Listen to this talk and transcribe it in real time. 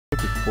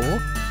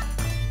before?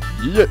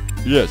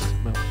 Yes.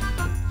 No.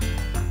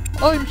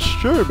 I'm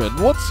Sherman.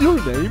 What's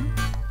your name?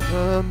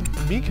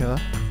 Mika.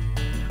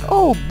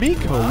 Oh,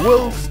 Mika.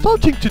 Well,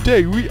 starting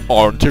today we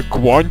aren't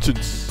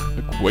acquaintance.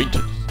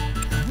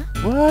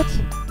 What?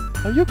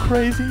 Are you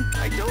crazy?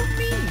 I don't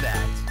mean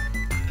that.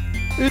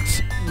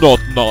 It's not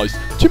nice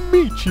to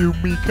meet you,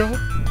 Mika.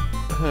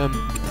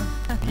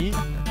 Me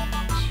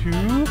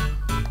too?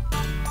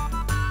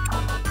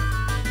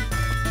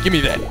 Give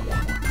me that.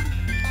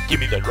 Give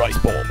me that rice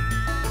ball.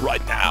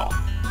 Right now.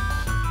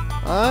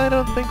 I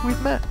don't think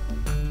we've met.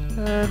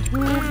 And who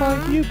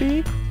might you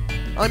be?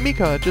 I'm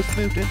Mika. Just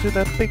moved into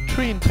that big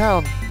tree in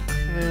town.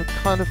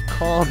 Kind of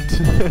can't.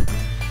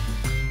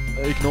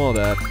 Ignore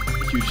that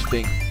huge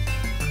thing.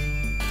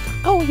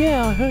 Oh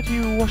yeah, I heard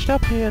you washed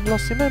up here and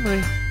lost your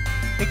memory.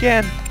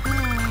 Again.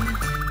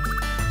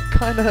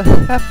 Kinda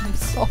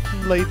haven't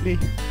often lately.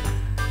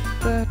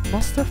 That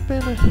must have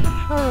been a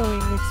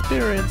harrowing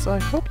experience. I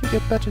hope you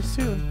get better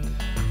soon.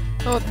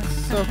 Oh,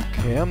 it's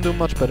okay. I'm doing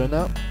much better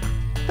now.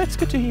 That's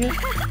good to hear.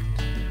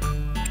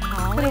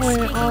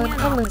 Anyway, I'm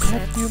Evelyn.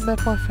 Have you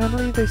met my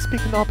family? They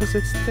speak in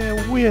opposites. They're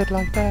weird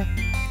like that.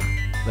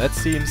 That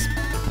seems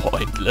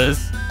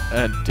pointless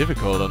and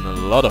difficult on a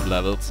lot of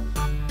levels.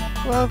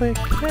 Well, they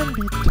can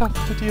be tough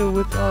to deal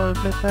with, I'll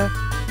admit that.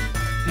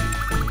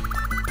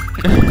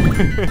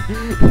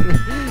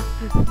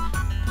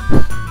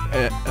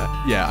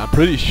 Yeah, I'm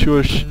pretty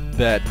sure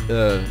that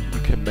you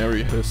can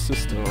marry her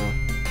sister.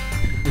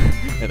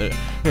 And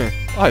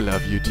I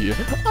love you, dear.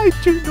 I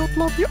do not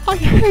love you. I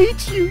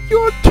hate you.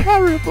 You're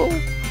terrible.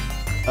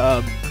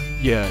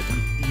 Yeah,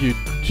 you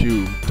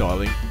too,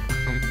 darling.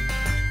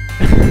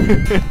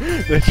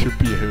 That should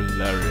be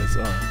hilarious.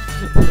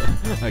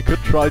 I could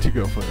try to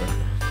go for her.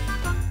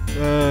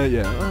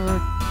 Yeah.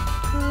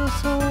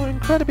 So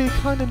incredibly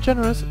kind and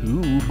generous.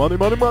 Ooh, money,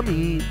 money,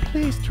 money.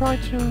 Please try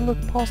to look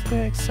past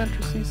their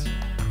eccentricities.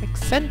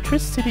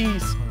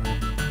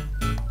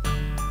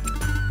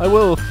 I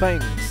will,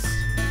 thanks.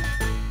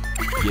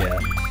 Yeah.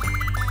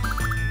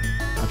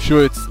 I'm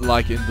sure it's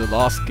like in the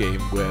last game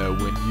where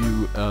when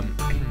you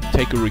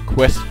take a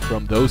request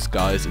from those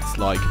guys, it's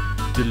like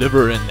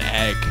deliver an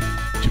egg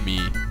to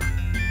me.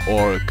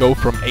 Or go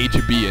from A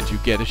to B and you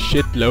get a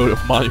shitload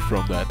of money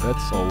from that.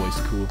 That's always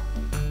cool.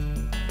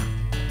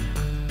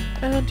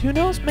 And who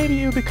knows, maybe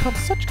you become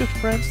such good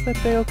friends that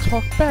they'll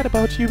talk bad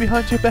about you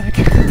behind your back.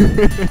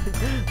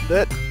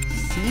 That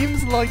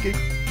seems like a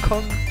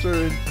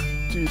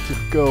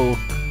counterintuitive goal.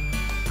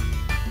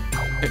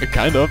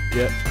 Kind of,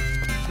 yeah.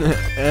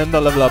 And I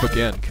level up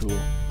again, cool.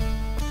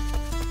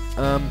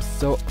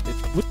 So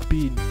it would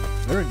be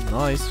very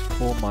nice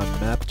for my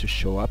map to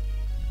show up.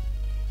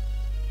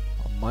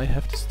 I might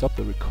have to stop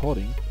the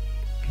recording.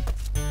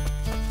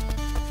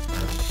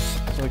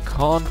 So I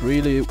can't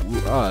really...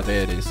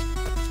 there it is.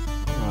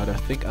 Alright, I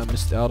think I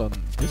missed out on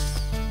this.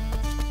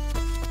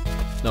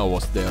 No, it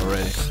was there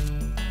already.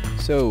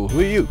 So, who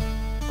are you?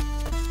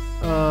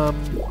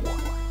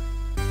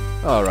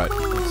 Alright.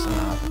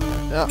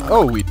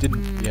 Oh, we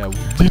didn't... Yeah, we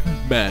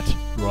didn't match.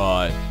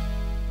 Right.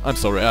 I'm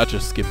sorry, I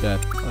just skipped that.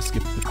 I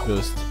skipped the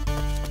first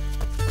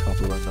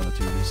couple. I'm gonna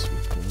do this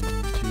with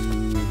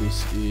 1, 2.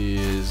 This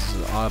is...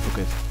 I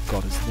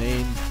forgot his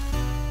name.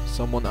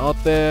 Someone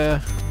out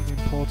there.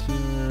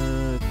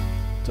 Important.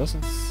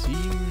 Doesn't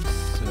seem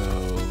so.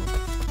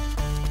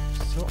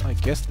 So I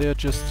guess there are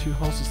just 2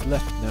 houses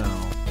left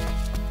now.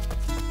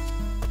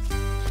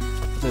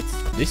 That's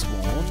this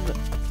one.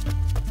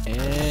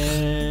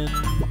 And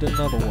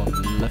another one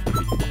left to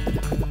be.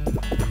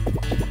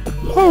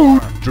 Oh,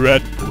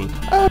 dreadful.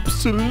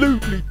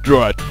 Absolutely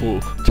dreadful.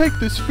 Take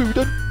this food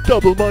and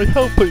double my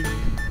helping.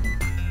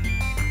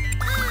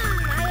 I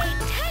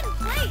ate 10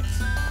 plates,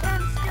 but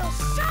I'm still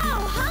so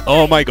hungry.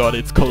 Oh my god,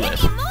 it's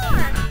Colette. Give me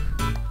more.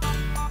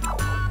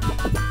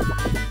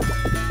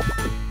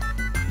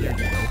 Here you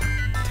go.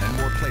 10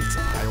 more plates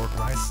of high orc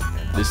rice.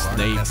 And This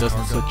name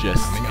doesn't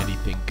suggest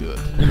anything good.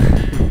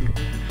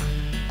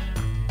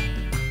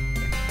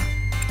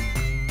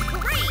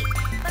 Great,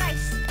 but I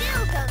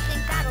still don't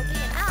think that'll be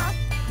enough.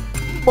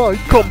 My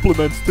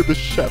compliments to the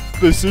chef.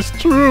 This is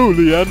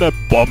truly an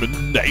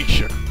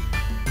abomination.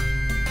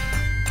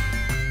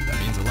 That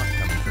means a lot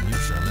coming from you,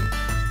 Sherman.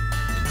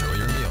 Enjoy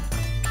your meal.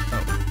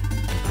 Oh,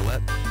 and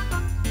Colette,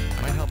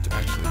 I might help to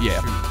actually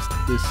distribute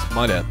this. This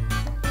might have.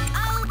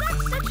 Oh,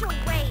 that's such a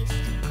waste.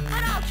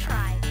 But I'll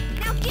try.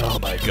 Now give me, Oh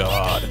my give me,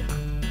 god. give me.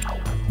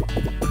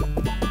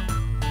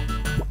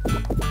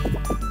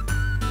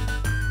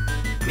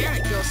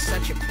 Mary feels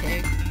such a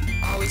pig.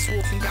 Always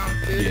wolfing down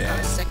food without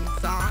a second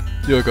thought.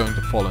 You're going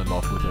to fall in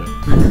love with her.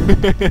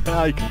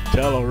 I can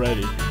tell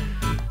already. I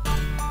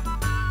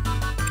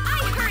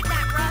heard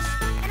that, Russ,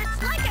 and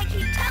it's like I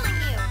keep telling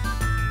you.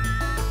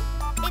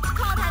 It's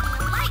called having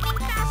a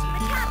lightning-fast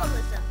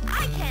metabolism. I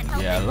can't help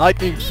it. Yeah,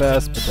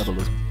 lightning-fast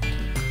metabolism.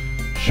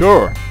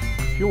 Sure,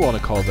 if you want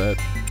to call that.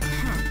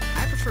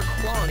 I prefer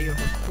quality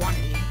over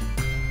quantity.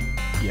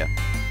 Yeah.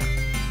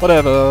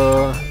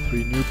 Whatever.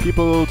 3 new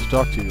people to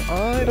talk to.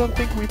 I don't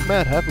think we've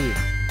met, have we?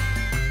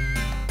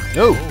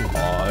 No,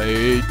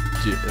 I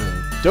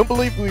don't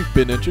believe we've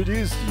been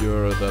introduced.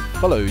 You're the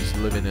fellows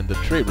living in the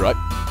tree, right?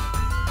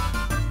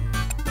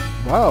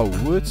 Wow,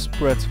 word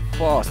spreads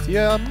fast.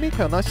 Yeah, I'm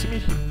Mika, nice to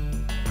meet you.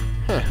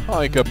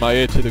 I got my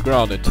ear to the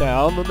ground in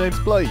town. The name's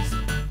Blaze.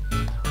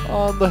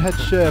 I'm the head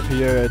chef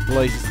here at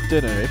Blaze's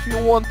Dinner. If you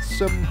want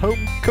some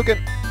home cooking,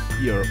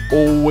 you're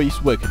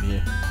always welcome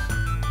here.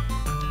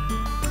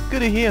 Good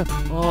to hear.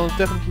 I'll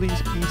definitely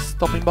be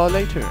stopping by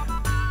later.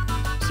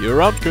 See you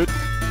around, kid.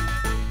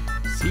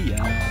 See ya.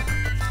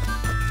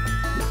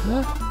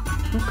 Huh?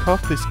 Who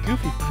carved this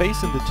goofy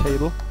face in the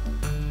table?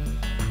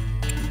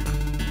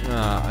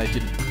 I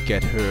didn't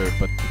get her,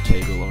 but the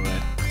table,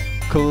 alright.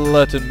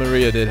 Colette and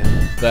Maria did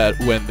that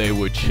when they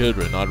were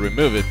children. I'll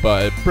remove it,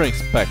 but it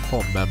brings back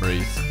fond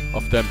memories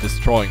of them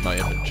destroying my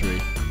inventory.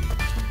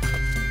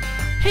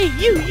 Hey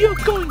you're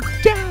going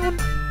down!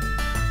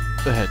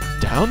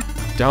 Down?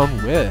 Down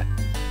where?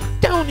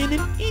 Down in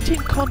an eating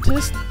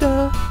contest,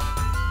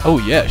 Oh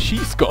yeah,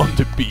 she's going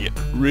to be a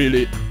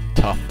really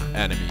tough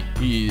enemy.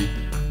 He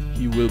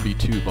will be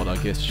too, but I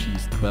guess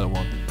she's the better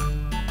one.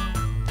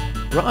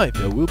 Right,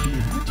 there will be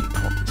an eating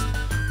contest.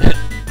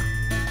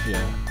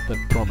 Yeah, that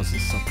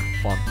promises something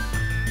fun.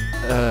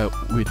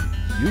 With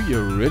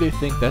you really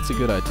think that's a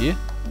good idea?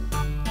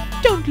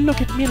 Don't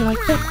look at me like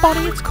that,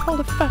 buddy. It's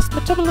called a fast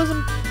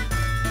metabolism.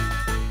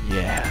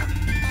 Yeah.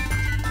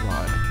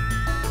 Right.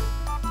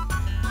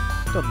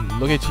 Don't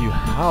look at you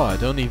how? I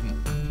don't even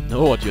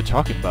know what you're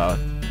talking about.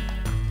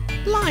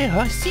 Liar,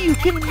 I see you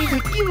giving me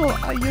the evil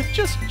eye. You're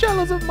just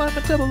jealous of my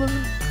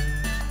metabolism.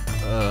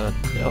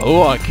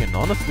 No, I can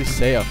honestly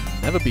say I've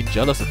never been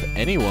jealous of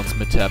anyone's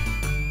metab.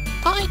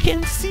 I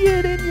can see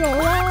it in your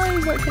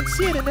eyes. I can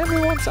see it in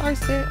everyone's eyes.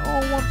 They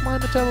all want my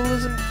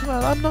metabolism.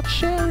 Well, I'm not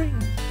sharing.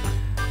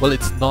 Well,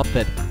 it's not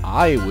that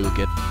I will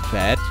get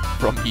fat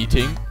from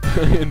eating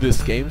in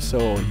this game,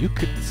 so you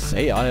could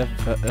say I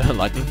have a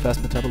lightning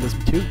fast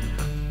metabolism too.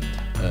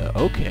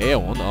 Okay, I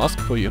won't ask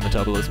for your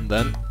metabolism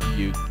then.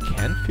 You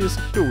can feel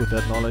secure with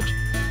that knowledge.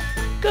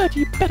 Good,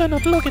 you better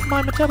not look at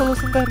my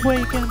metabolism that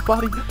way again,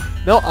 buddy.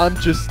 No, I'm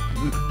just...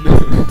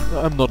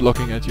 I'm not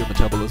looking at your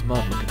metabolism,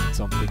 I'm looking at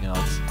something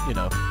else, you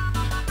know.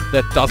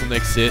 That doesn't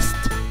exist.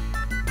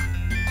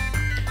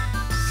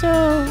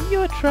 So,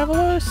 you're a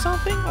traveler or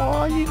something, or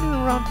are you new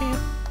around here?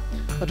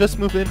 I just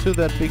moved into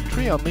that big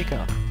tree on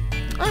Mika.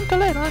 I'm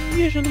Colette, I'm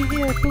usually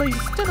here at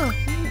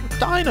Blaze's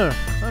Diner.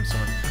 I'm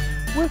sorry.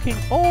 Working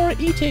or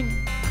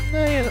eating.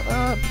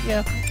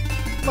 Yeah,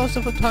 most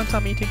of the times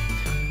I'm eating.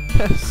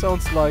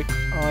 Sounds like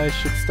I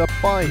should stop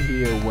by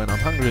here when I'm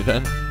hungry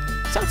then.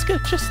 Sounds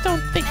good, just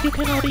don't think you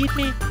cannot eat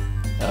me.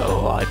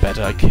 Oh, I bet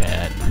I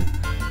can.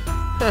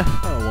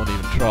 I won't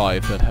even try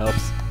if that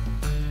helps.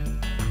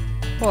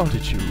 Oh,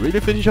 did you really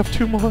finish off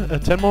 10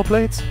 more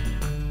plates?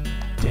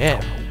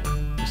 Damn,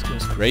 this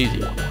goes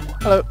crazy.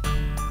 Hello.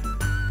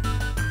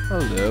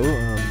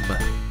 Hello,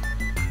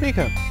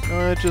 Mika,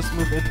 I just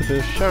moved into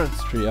the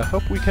Sharon's tree. I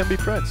hope we can be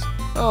friends.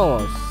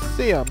 Oh, I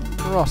see, I'm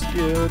Roski.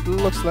 It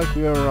looks like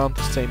we're around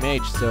the same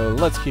age, so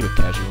let's keep it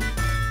casual.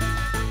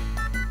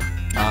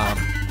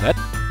 That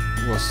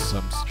was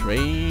some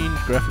strange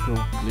graphical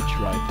glitch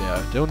right there.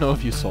 I don't know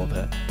if you saw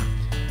that.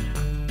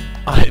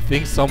 I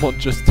think someone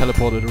just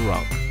teleported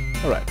around.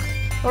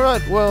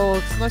 Alright, well,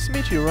 it's nice to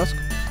meet you, Rusk.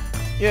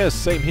 Yes,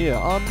 same here.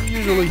 I'm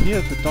usually here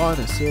at the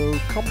diner, so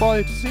come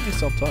by to see me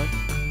sometime.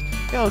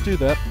 Yeah, I'll do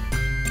that.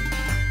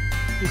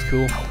 He's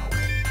cool.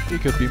 He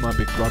could be my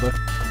big brother.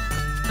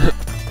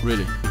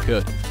 Really, he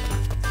could.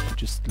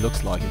 Just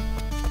looks like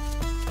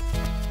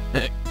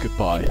it.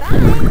 Goodbye.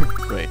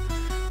 Great.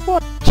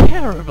 What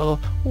terrible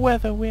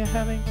weather we're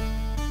having.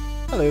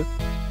 Hello.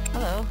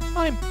 Hello.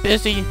 I'm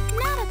busy.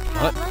 Not a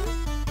problem.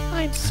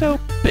 I'm so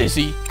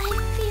busy. I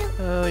feel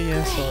Oh,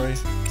 yeah, great.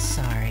 sorry.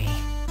 Sorry.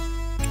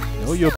 I'm No, you're